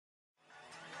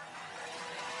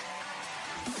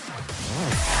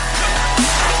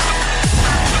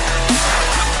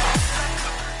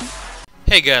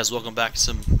Hey guys, welcome back to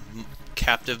some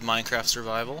captive Minecraft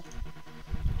survival.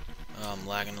 I'm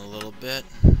lagging a little bit.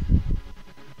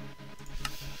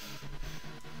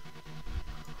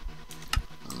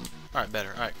 Alright,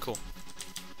 better. Alright, cool.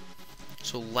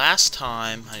 So last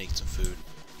time, I need some food.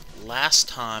 Last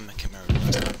time, I can't remember the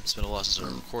last time. It's been a while since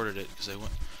I recorded it because I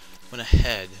went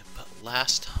ahead. But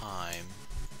last time,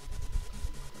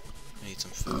 I need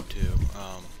some food too.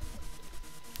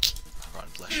 Rotten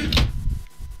flesh.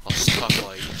 I'll just talk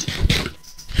while I eat.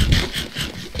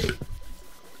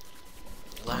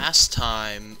 Last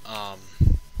time,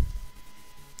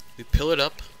 we pillared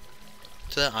up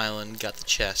to the island, got the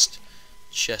chest.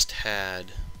 Chest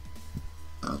had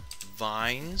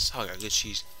vines. Oh, I got good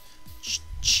cheese.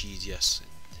 Cheese, yes.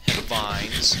 Had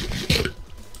vines.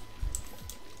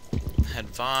 Had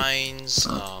vines.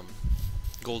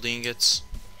 Gold ingots.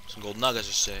 Some gold nuggets,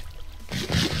 I should say. A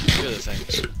few other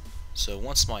things. So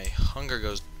once my hunger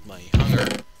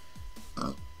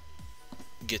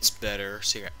gets better.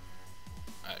 See, I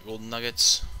got gold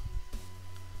nuggets,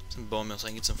 some bone meal, so I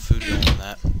can get some food going on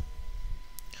that. What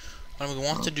I'm going to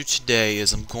want to do today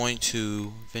is I'm going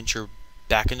to venture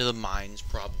back into the mines,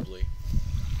 probably.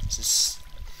 Since,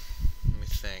 let me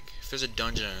think. If there's a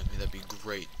dungeon underneath me, that'd be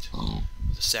great.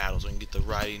 With the saddles, so I can get the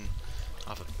riding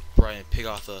a pig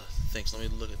off the things. Let me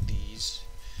look at these.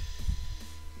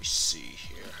 Let me see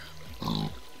here.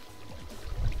 I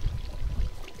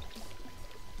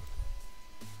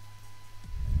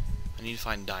need to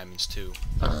find diamonds too.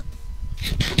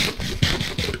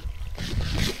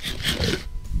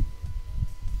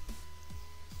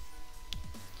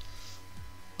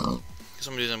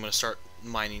 Some of these I'm going to start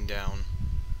mining down.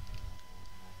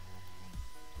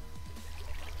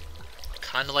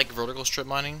 Kind of like vertical strip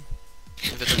mining,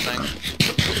 if it's a thing.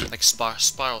 Like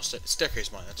spiral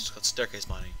staircase mining. That's just called staircase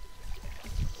mining.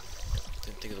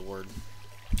 Didn't think of the word.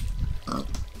 Let me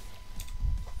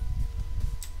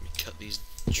cut these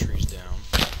trees down.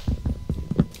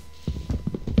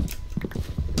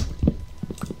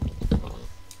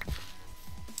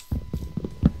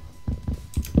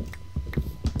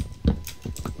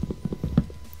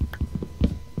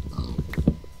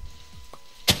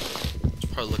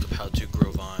 Probably look up how to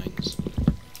grow vines.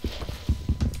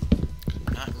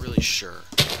 Not really sure.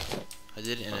 I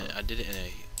did it in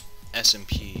a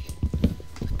SMP.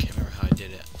 I can't remember how I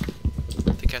did it.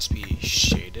 I think it has to be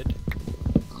shaded.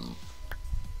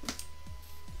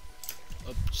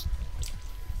 Oops.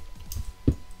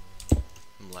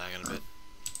 I'm lagging a bit.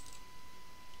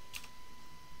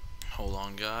 Hold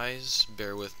on, guys.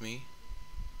 Bear with me.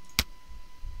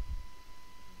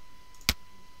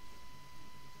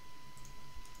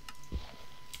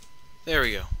 There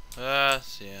we go. Yeah,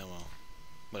 well,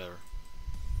 whatever.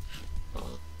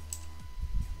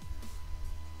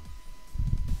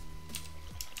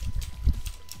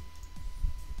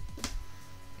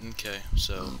 Okay,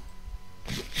 so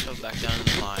go back down to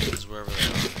the mines, wherever they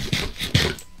are.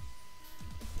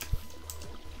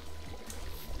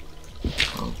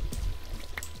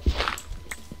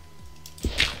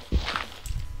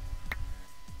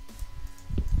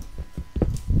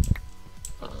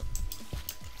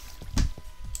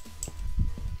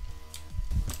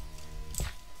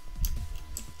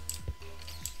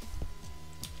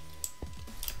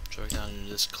 Drag down into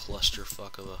this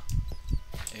clusterfuck of a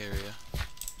area.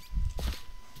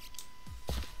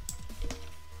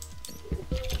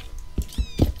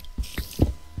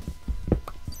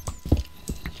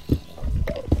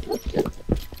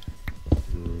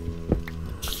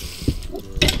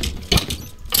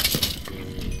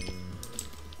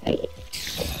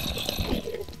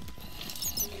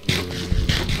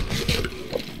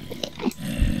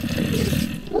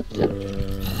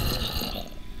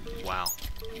 Wow.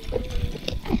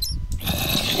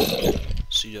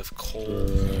 So you have coal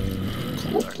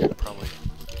there, I could probably.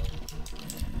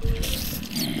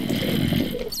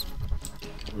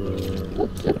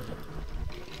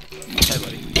 Hey,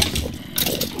 buddy.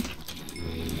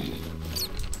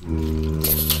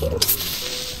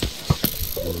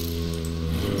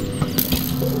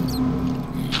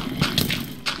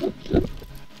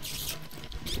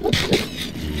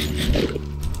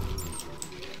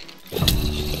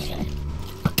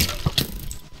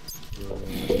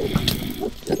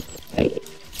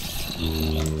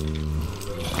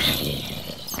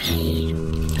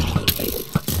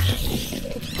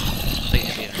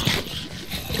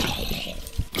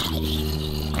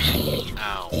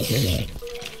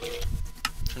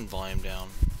 Turn volume down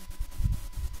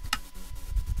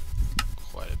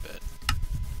quite a bit.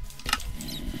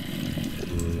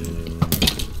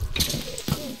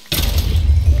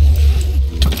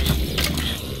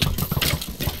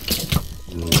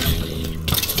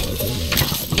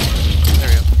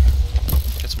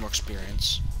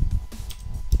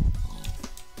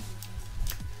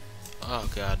 Oh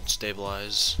god,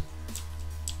 stabilize.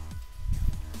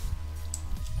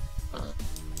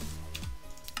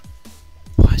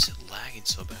 Why is it lagging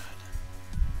so bad?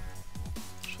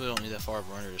 Really don't need that far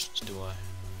of a render distance, do I?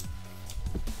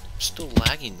 Still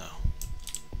lagging though.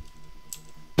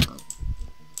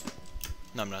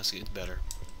 No, I'm not. It's better.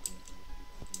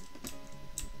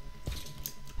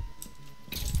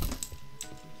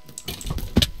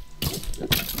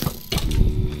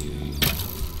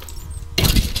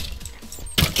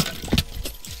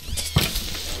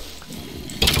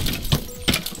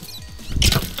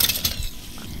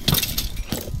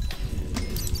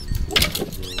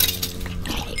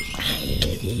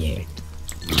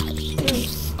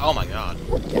 Oh my god.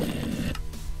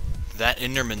 That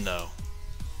Enderman though.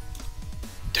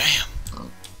 Damn.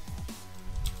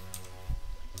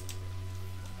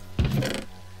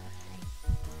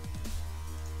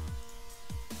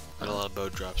 Got a lot of bow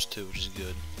drops too, which is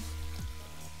good.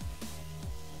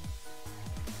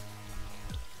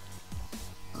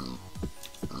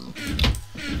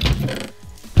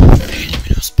 The enemy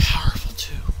was powerful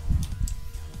too.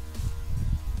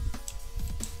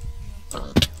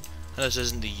 This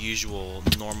isn't the usual,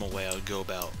 normal way I would go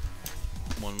about.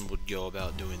 One would go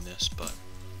about doing this, but.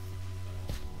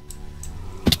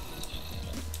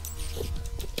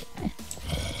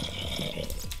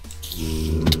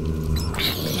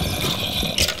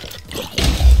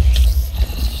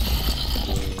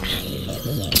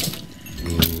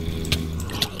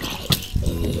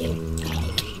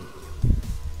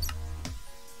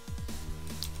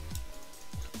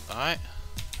 Alright,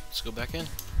 let's go back in.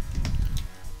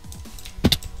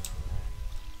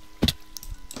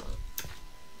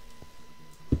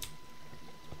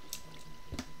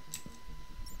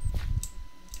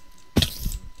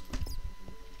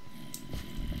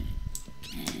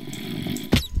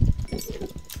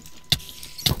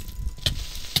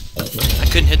 I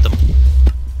couldn't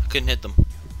hit them.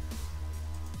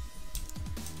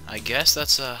 I guess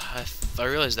that's I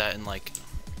realized that in like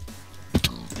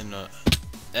in a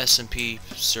SMP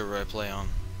server I play on.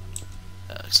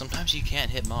 Sometimes you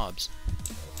can't hit mobs.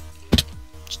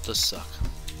 Just does suck.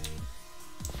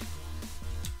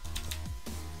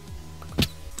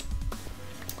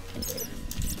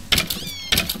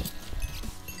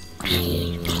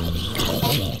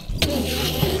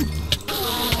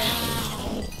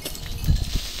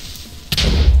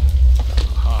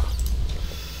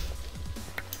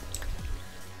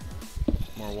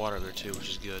 More water there too, which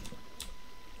is good.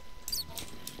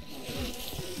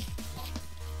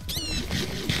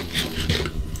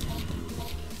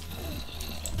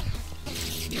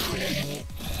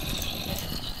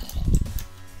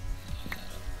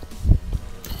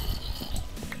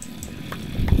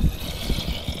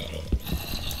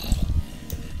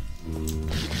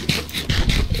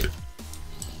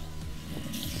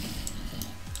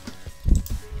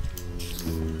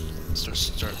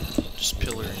 Start just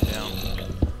pillaring down.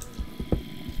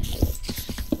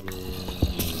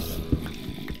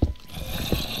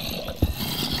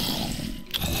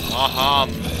 Aha!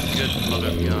 Good mother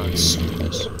of God,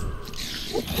 sweetness.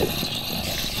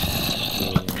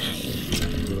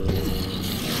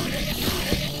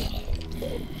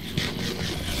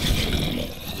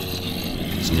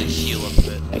 Just gonna heal up a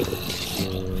bit.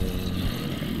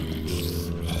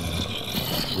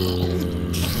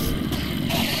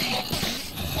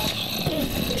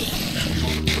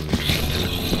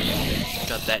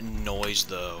 Got that noise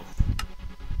though.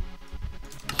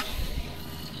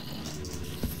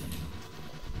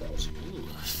 Ooh,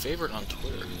 favorite on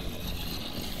Twitter.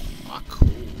 Ah, cool.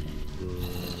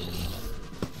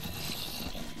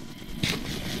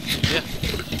 Yeah.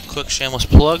 Quick shameless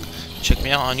plug. Check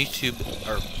me out on YouTube,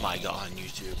 or my god, on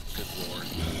YouTube. Good lord.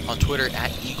 On Twitter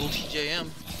at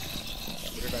EagleTJM.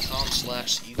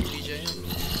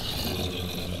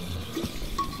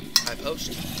 Twitter.com/EagleTJM. I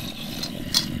post.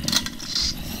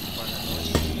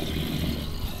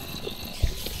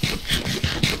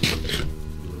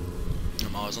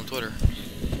 I'm always on Twitter.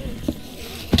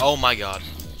 Oh my god.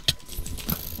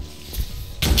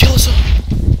 Kill us all!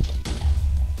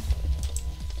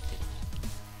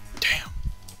 Damn.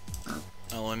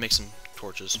 Oh, let me make some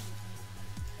torches.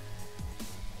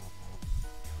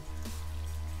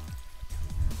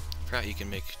 Forgot you can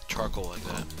make charcoal like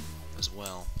that as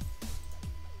well.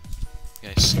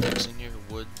 Guys, sticks in here,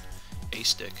 wood, a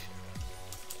stick.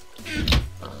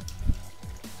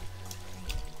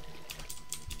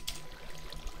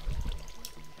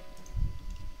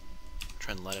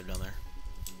 Try and light it down there.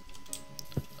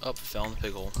 Up, fell in the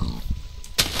pig hole.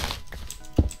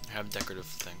 I have a decorative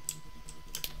thing.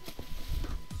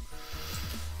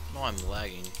 No, I'm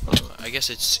lagging. I guess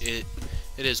it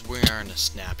It is, we are in a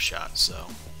snapshot, so.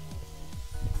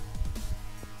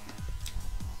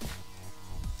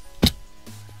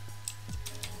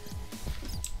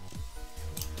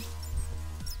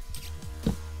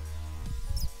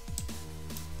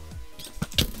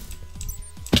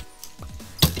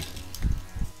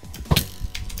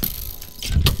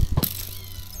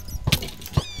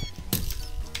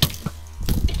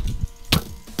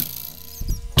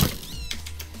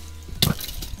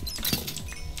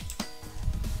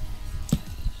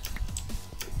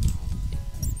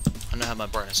 I don't have my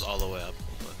brightness all the way up,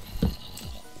 but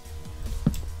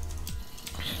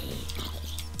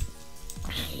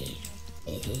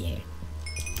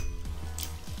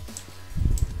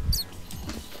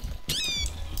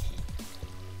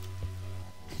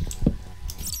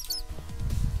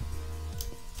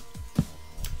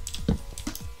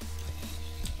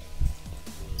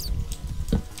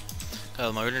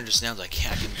my internet just now, I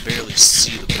can barely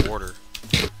see the border,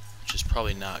 which is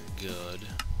probably not good.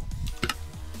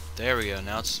 There we go,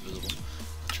 now it's visible.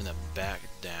 I'll turn that back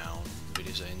down.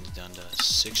 Video settings down to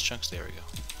 6 chunks. There we go.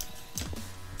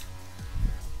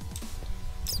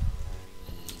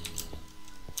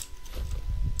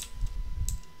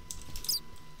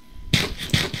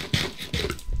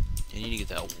 You need to get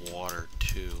that water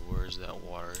too. Where's that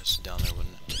water? It's down there,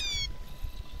 wouldn't it?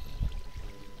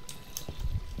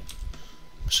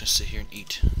 I'm just gonna sit here and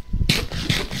eat.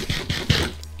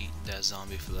 Eat that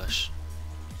zombie flesh.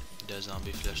 That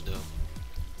zombie flesh though.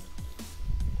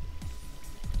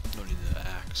 Don't need the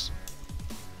axe.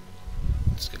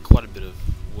 It's got quite a bit of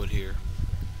wood here.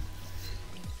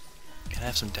 And I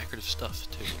have some decorative stuff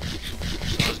too.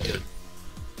 So that was good.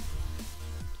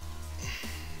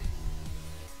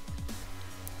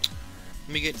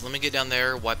 Let me get down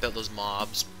there, wipe out those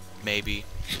mobs, maybe.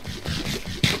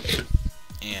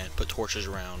 And put torches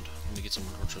around. Let me get some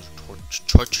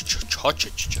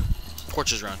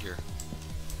torches around here.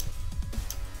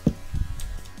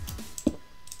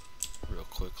 Real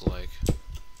quick, like,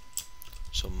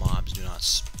 so mobs do not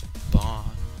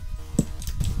spawn.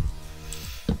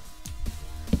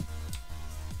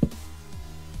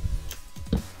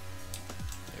 There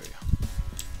we go.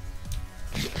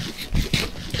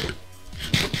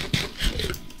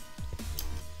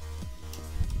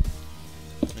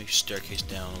 Make your staircase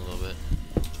down a little bit.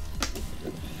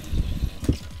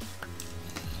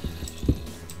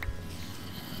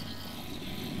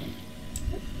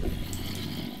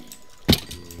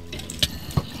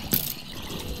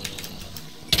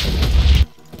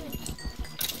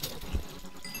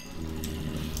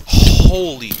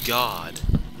 Holy God.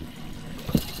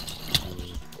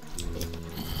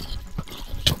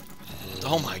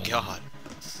 Oh my God.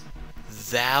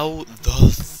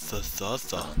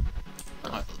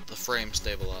 Alright, the frame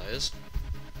stabilize.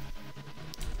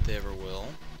 They ever will.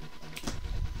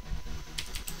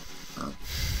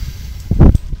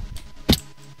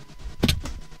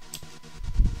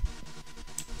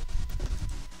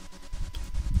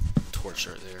 Torch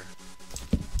right there.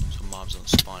 So mobs don't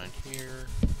spawn in here.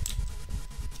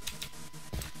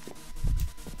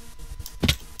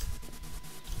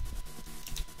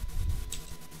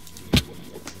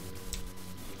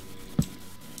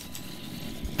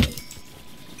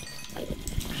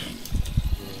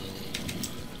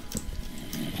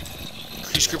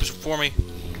 These creepers for me.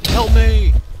 Help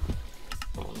me!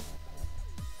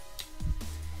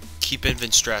 Keep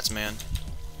invent strats, man.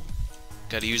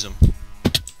 Gotta use them.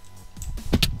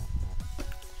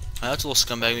 That's a little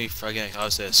scumbag of me for, again, I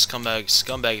would say a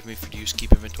scumbag of me for to use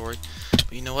keep inventory.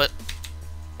 But you know what?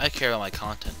 I care about my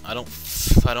content. I don't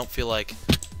feel like,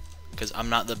 because I'm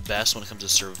not the best when it comes to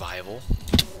survival.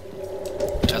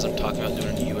 As I'm talking about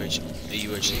doing a UHC.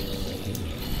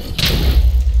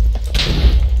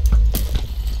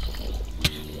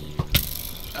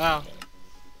 Ow.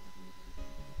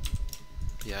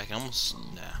 Yeah, I can almost,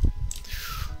 nah.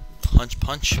 Punch,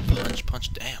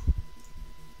 damn.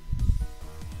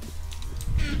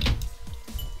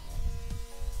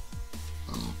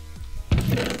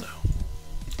 Damn, though.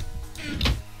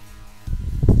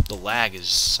 The lag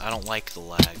is, I don't like the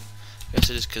lag. I guess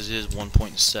it is because it is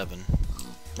 1.7.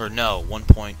 Or no, 1.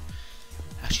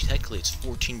 Actually, technically it's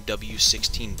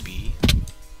 14W16B,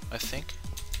 I think,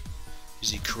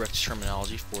 is the correct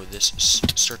terminology for this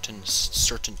certain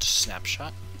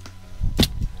snapshot.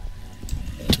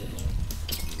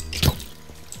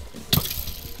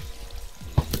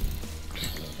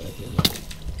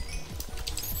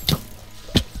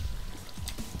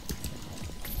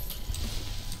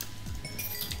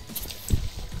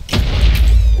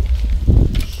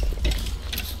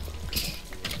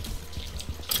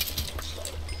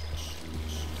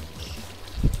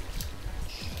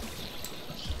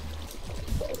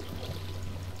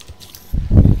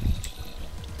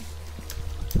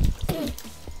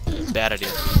 bad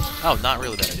idea. Oh, not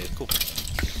really bad idea. Cool.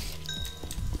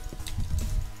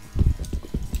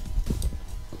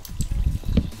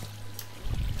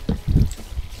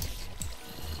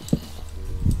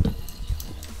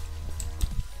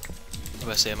 What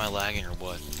do I say? Am I lagging or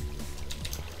what?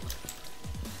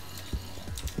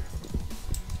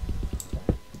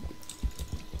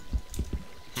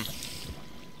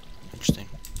 Interesting.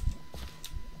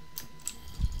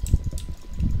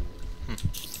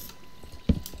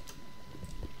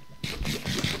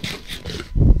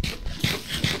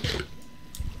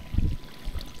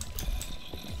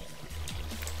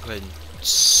 Go ahead and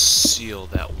seal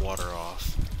that water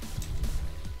off.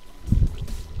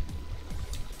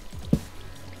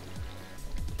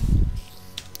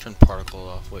 Turn particle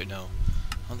off. Wait, no.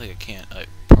 I don't think I can.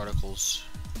 Particles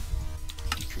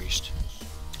decreased.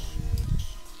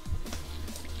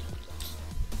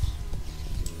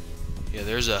 Yeah,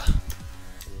 there's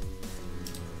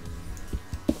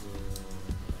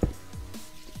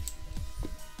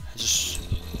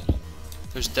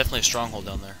definitely a stronghold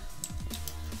down there.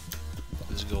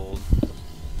 This gold.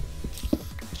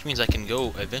 Which means I can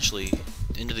go eventually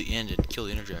into the end and kill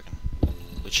the Ender Dragon.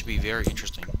 Which should be very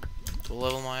interesting. What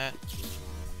level am I at?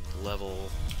 Level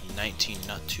 19,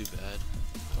 not too bad.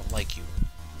 I don't like you.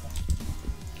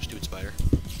 Stupid spider.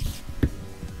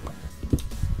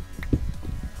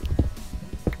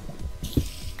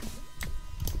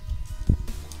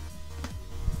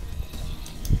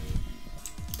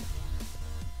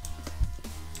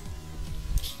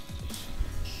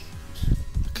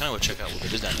 I kinda wanna check out what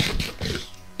it is down here.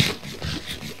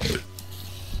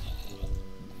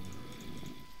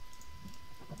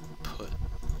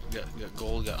 Got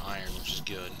gold, got iron, which is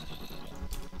good.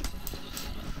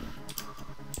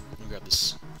 Let me grab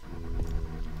this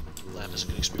lapis,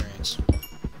 good experience.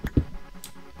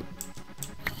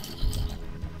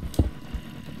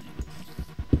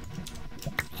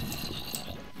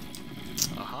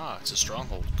 Aha, it's a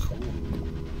stronghold. Cool.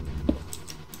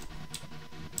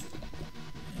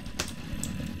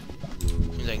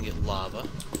 Means I can get lava.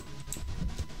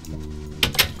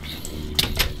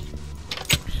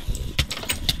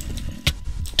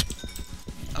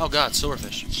 Oh god,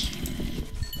 silverfish.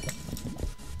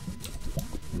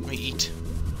 Let me eat.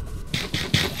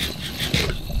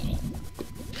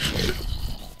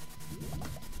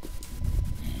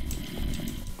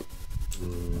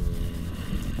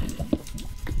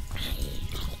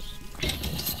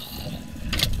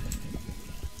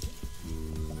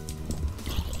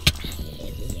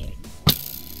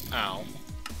 Ow.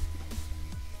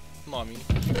 Mommy.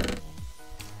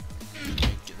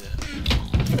 Get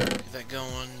that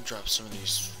going, drop some of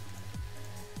these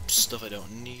stuff I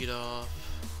don't need off.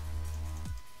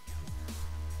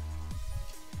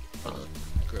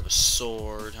 Grab a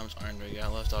sword. How much iron do I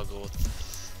got left? I'll go with.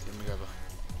 Let me grab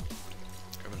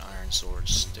an iron sword.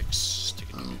 Stick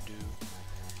it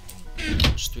do.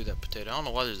 Just through that potato. I don't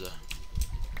know why there's a.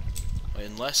 Wait,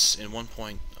 unless in one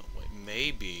point. Oh, wait,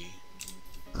 maybe.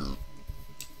 Oh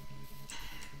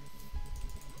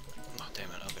damn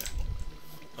it. Okay.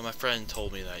 Well, my friend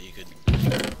told me that you could.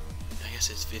 I guess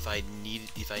if I needed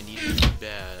it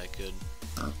bad, I could.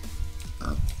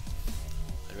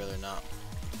 I'd rather not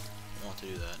want to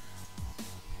do that.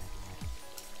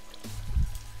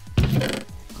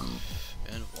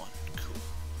 And one, cool.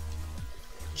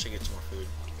 Should get some more food.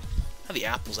 I have the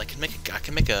apples. I can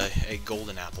make a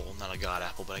golden apple, not a god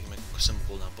apple, but I can make a simple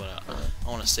golden apple. But I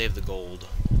want to save the gold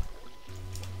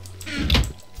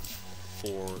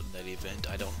for that event.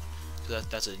 I don't.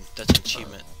 That's an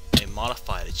achievement, a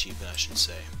modified achievement, I should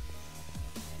say.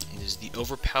 It is the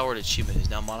overpowered achievement is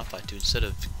now modified to, instead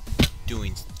of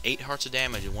doing 8 hearts of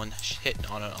damage in one hit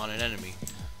on an enemy,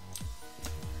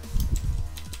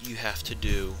 you have to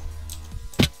do.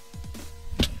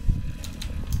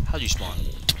 How'd you spawn?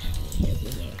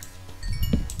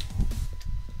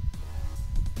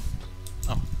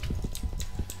 Oh,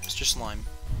 Mr. Slime.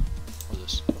 What's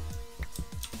this?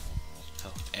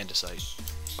 Oh, andesite.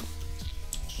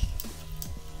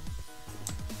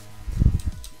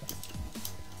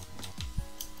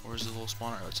 Where's the little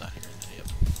spawner? Oh, it's not here. Yep.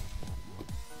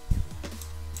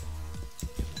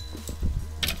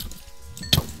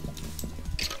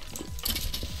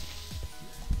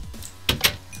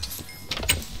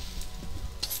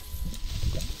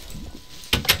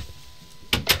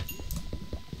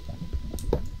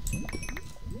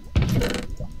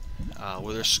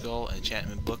 Wither Skull,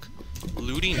 enchantment book,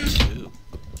 looting 2.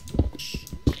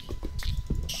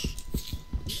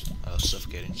 Oh,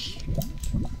 suffocating.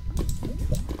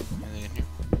 Anything in here?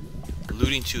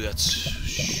 Looting 2. That's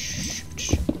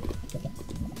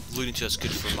looting 2. That's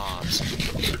good for mobs.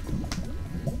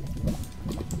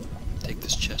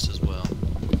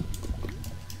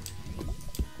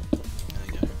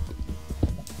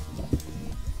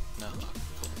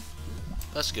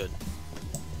 That's good.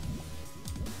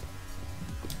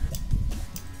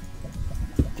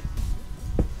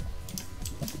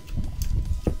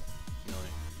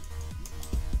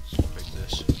 Let's break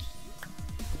this.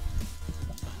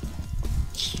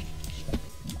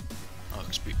 Oh,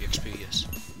 XP, yes.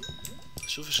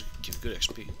 Silver should give good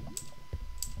XP.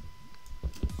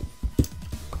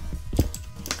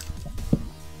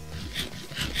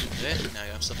 Yeah, now I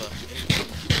got stuff up.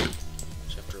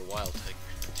 Just after a while, take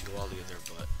a while to get there,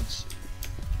 but let's see.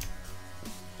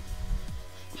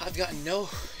 I've gotten no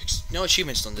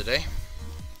achievements done today.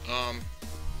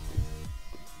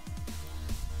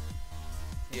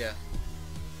 Yeah.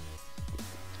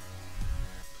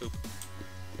 Poop.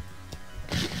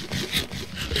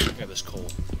 Grab this coal.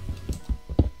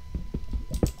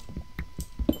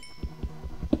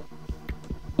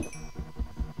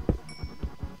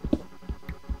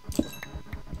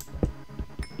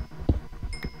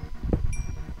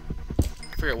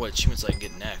 I forget what achievements I can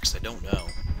get next. I don't know.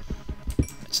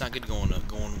 It's not good going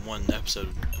one episode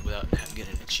without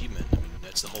getting an achievement. I mean,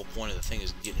 that's the whole point of the thing,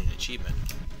 is getting an achievement.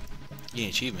 Getting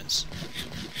achievements.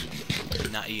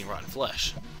 Not eating rotten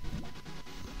flesh.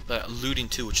 But looting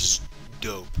too, which is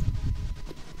dope.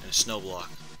 And a snow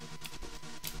block.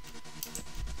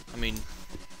 I mean,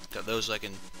 got those I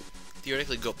can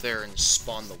theoretically go up there and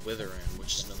spawn the wither in,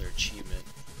 which is another achievement.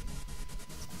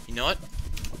 You know what?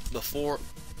 Before...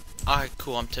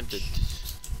 cool, I'm tempted.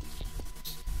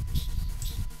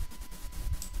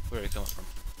 Where did it come from?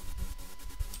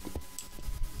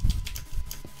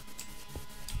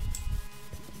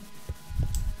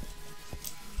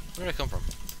 Where did I come from?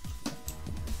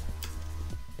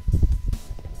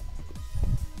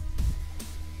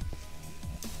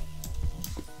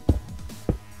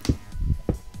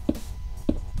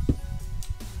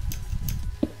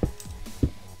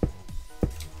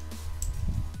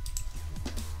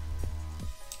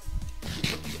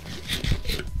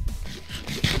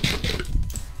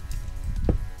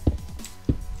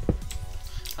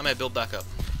 I might build back up.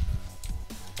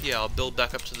 Yeah, I'll build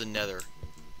back up to the nether,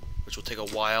 which will take a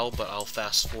while, but I'll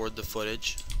fast forward the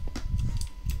footage.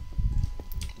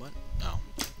 What? No.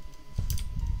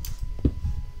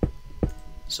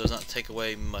 So it's not take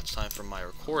away much time from my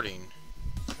recording.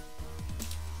 But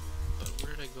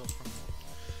where did I go from?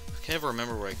 I can never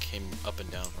remember where I came up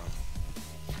and down from.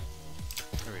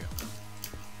 There we go.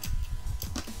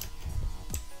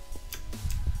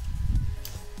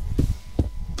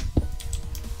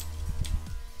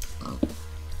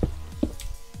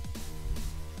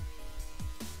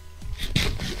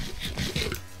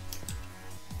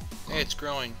 It's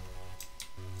growing.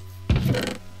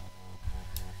 Get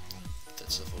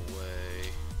that stuff away.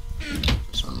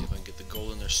 Just see if I can get the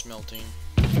gold in there smelting.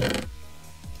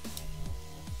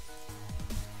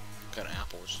 Got an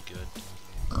apple, which is good.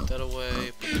 Put that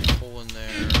away. Put the coal in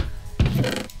there.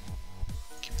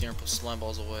 Keep the put slime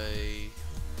balls away.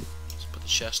 Just put the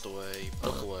chest away.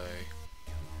 Book away.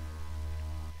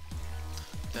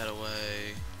 Put that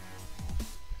away.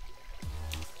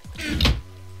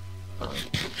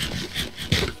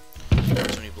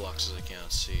 As many blocks as I can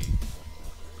see.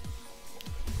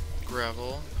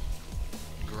 Gravel,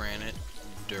 granite,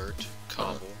 dirt,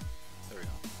 cobble. There we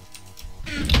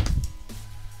go.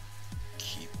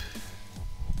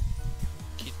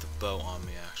 Keep the bow on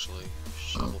me, actually.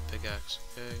 Shovel, pickaxe,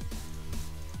 okay.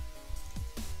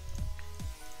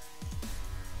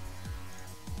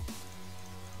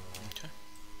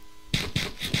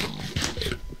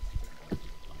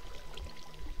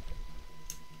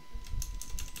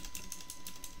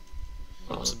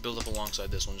 Let's build up alongside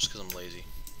this one just because I'm lazy.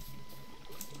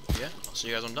 Yeah, I'll see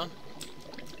you guys when I'm done.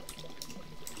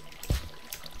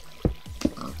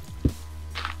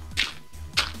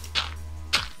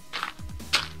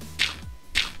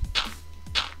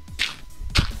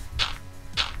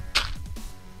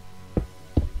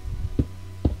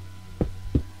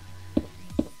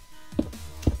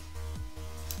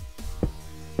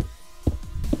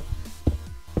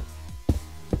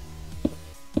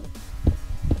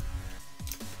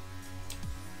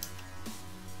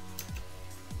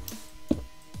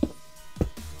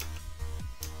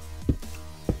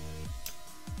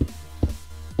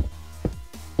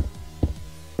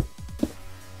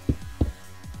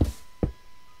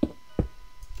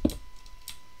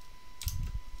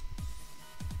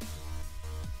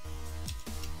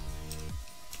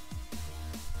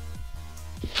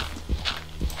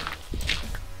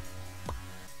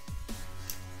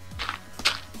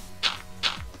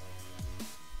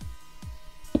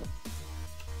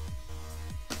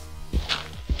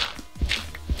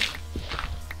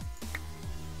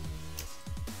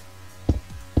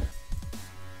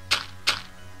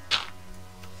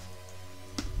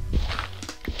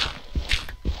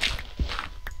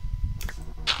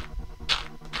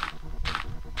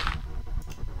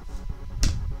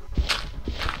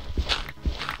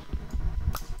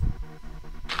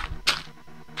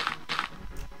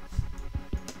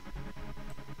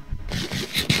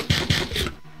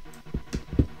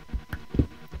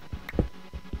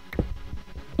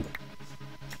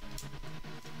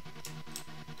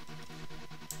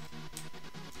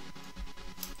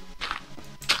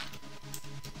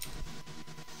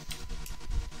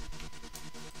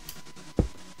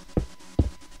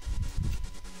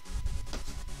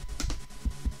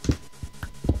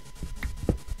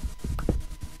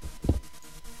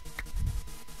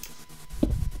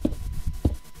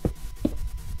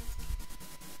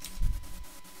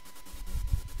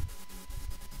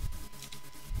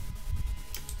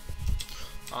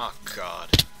 God.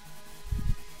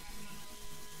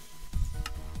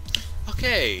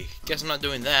 Okay, guess I'm not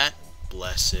doing that.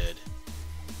 Blessed.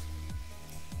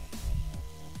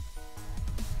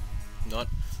 Not.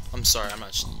 I'm sorry. I'm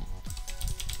not.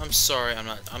 I'm sorry.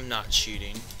 I'm not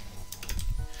cheating.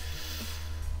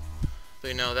 But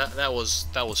you know that was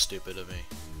stupid of me.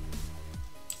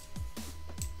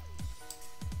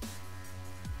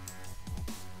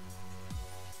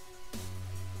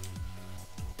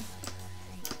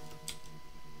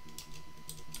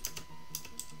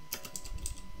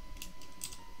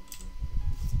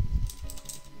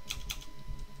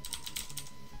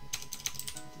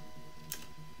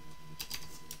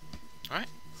 Alright.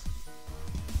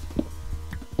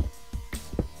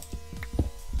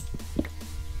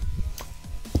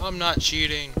 I'm not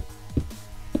cheating.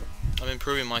 I'm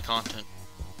improving my content.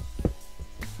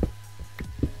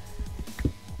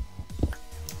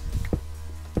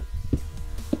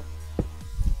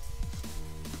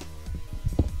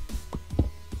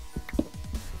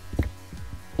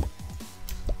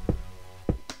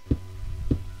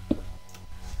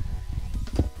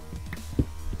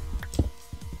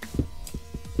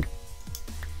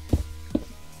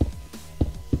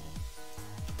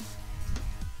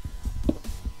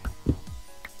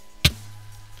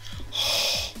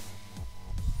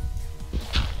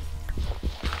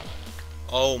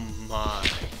 Oh my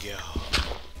god.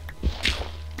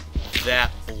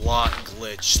 That block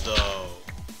glitch though.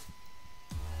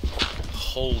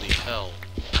 Holy hell.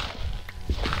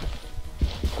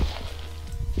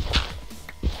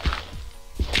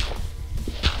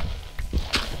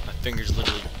 My fingers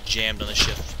literally jammed on the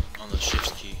shift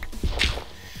key.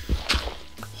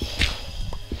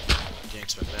 Didn't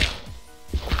expect that.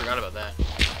 Forgot about that.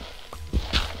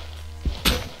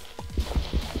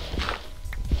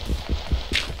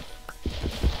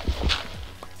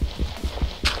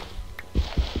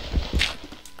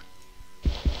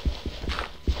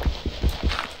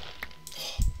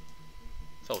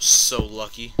 That was so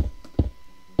lucky.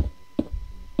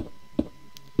 I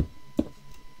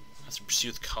have to proceed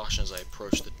with caution as I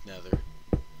approach the nether.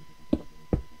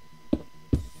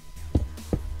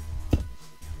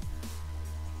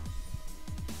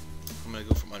 I'm gonna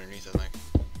go from underneath, I think.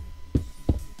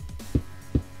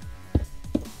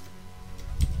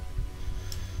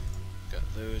 Got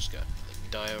those, got the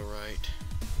diorite.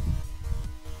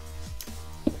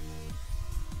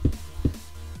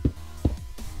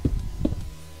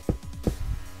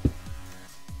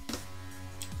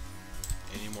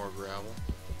 More gravel.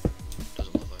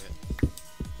 Doesn't look like it.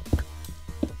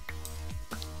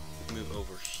 Move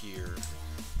over here.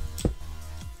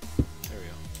 There we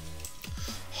go.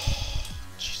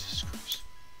 Jesus Christ.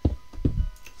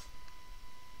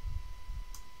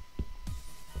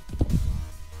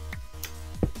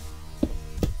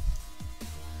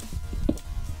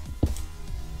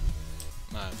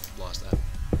 I've lost that.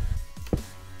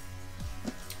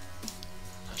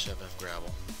 I should have enough gravel.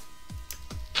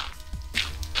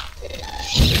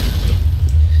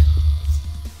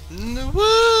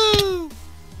 Woo!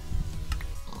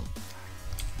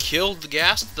 Killed the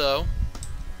gas though.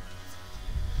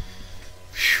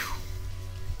 Whew.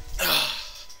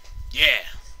 Yeah.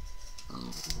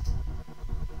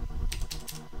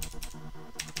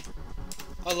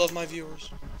 I love my viewers.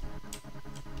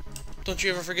 Don't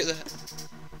you ever forget that.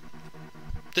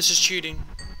 This is cheating.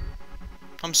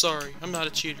 I'm sorry. I'm not a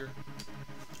cheater.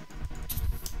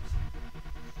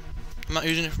 I'm not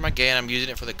using it for my gain. I'm using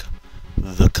it for the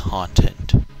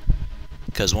content.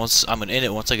 Because once I'm gonna end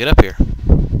it once I get up here.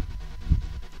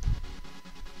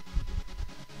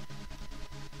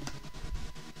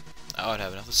 I would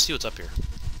have enough. Let's see what's up here.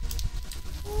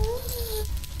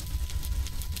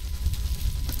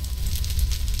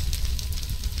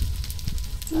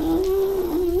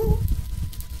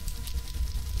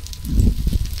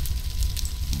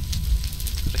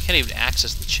 I can't even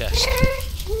access the chest.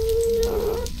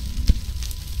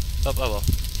 Oh well.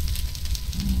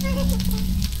 Let's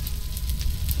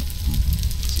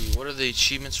see, what are the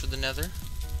achievements for the nether?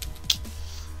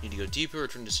 You need to go deeper or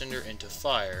turn the cinder into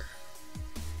fire.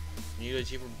 You need to go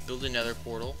deeper, build a nether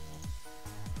portal.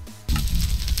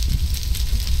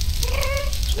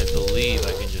 So I believe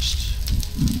I can just...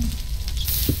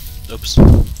 Oops.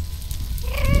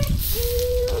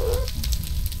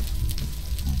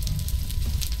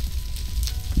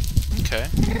 Okay.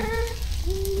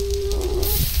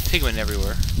 Pigment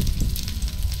everywhere.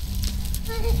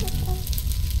 I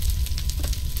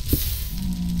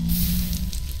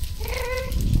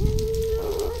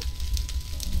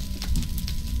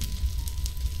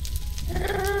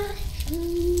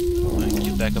can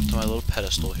get back up to my little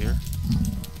pedestal here.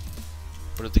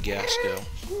 Where did the gas go?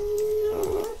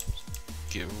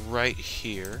 get right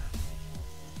here.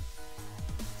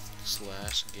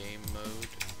 Slash game mode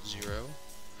 0.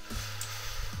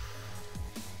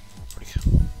 Where'd he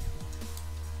go?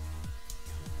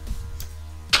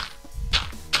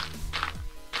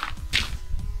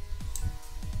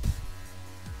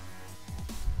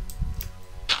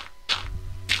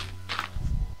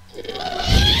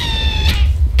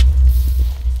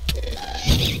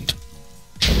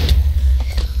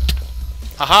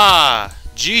 Haha!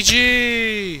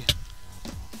 GG!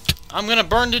 I'm gonna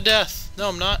burn to death. No,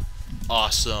 I'm not.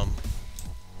 Awesome.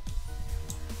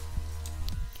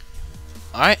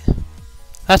 Alright.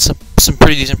 That's some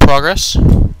pretty decent progress.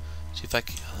 See if I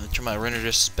can turn my render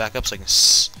distance back up so I can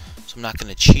so I'm not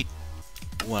gonna cheat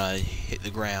when I hit the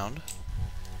ground.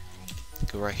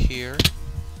 Go right here.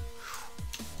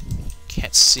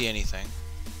 Can't see anything.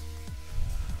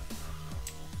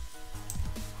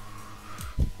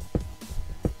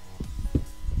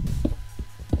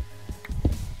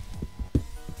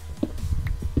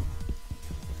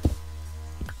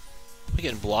 I'm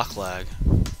getting block lag.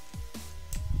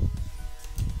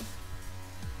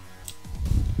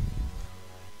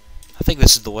 I think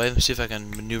this is the way. Let me see if I can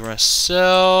maneuver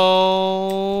myself.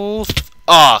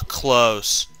 Ah,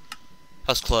 close.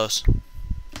 That was close.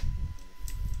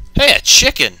 Hey, a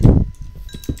chicken!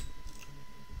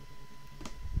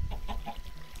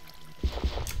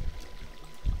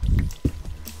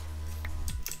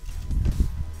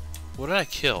 What did I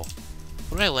kill?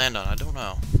 What did I land on? I don't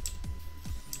know.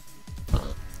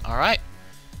 Alright.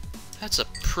 That's a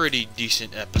pretty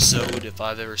decent episode if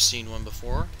I've ever seen one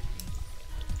before.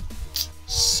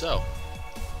 So,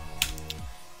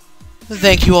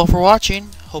 thank you all for watching.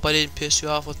 Hope I didn't piss you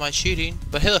off with my cheating.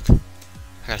 But hey, look. I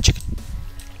got a chicken.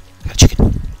 I got a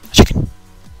chicken. A chicken.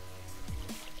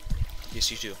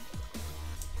 Yes, you too.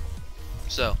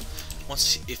 So,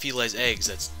 if he lays eggs,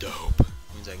 that's dope.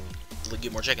 It means I can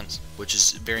get more chickens, which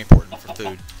is very important for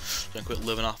food. So I can quit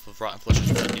living off of rotten flesh.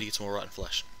 I need to get some more rotten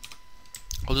flesh.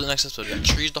 I'll do the next episode. We got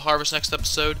trees to harvest next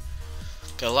episode.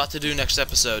 Got a lot to do next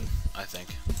episode, I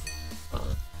think.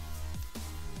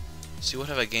 See, what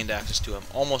have I gained access to? I'm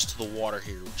almost to the water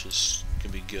here, which is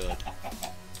gonna be good.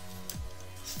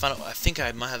 I think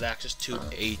I might have access to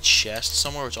a chest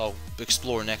somewhere, which I'll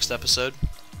explore next episode.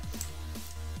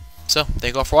 So,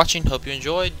 thank you all for watching. Hope you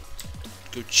enjoyed.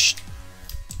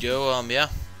 Yeah,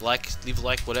 leave a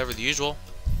like, whatever the usual.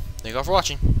 Thank you all for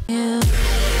watching.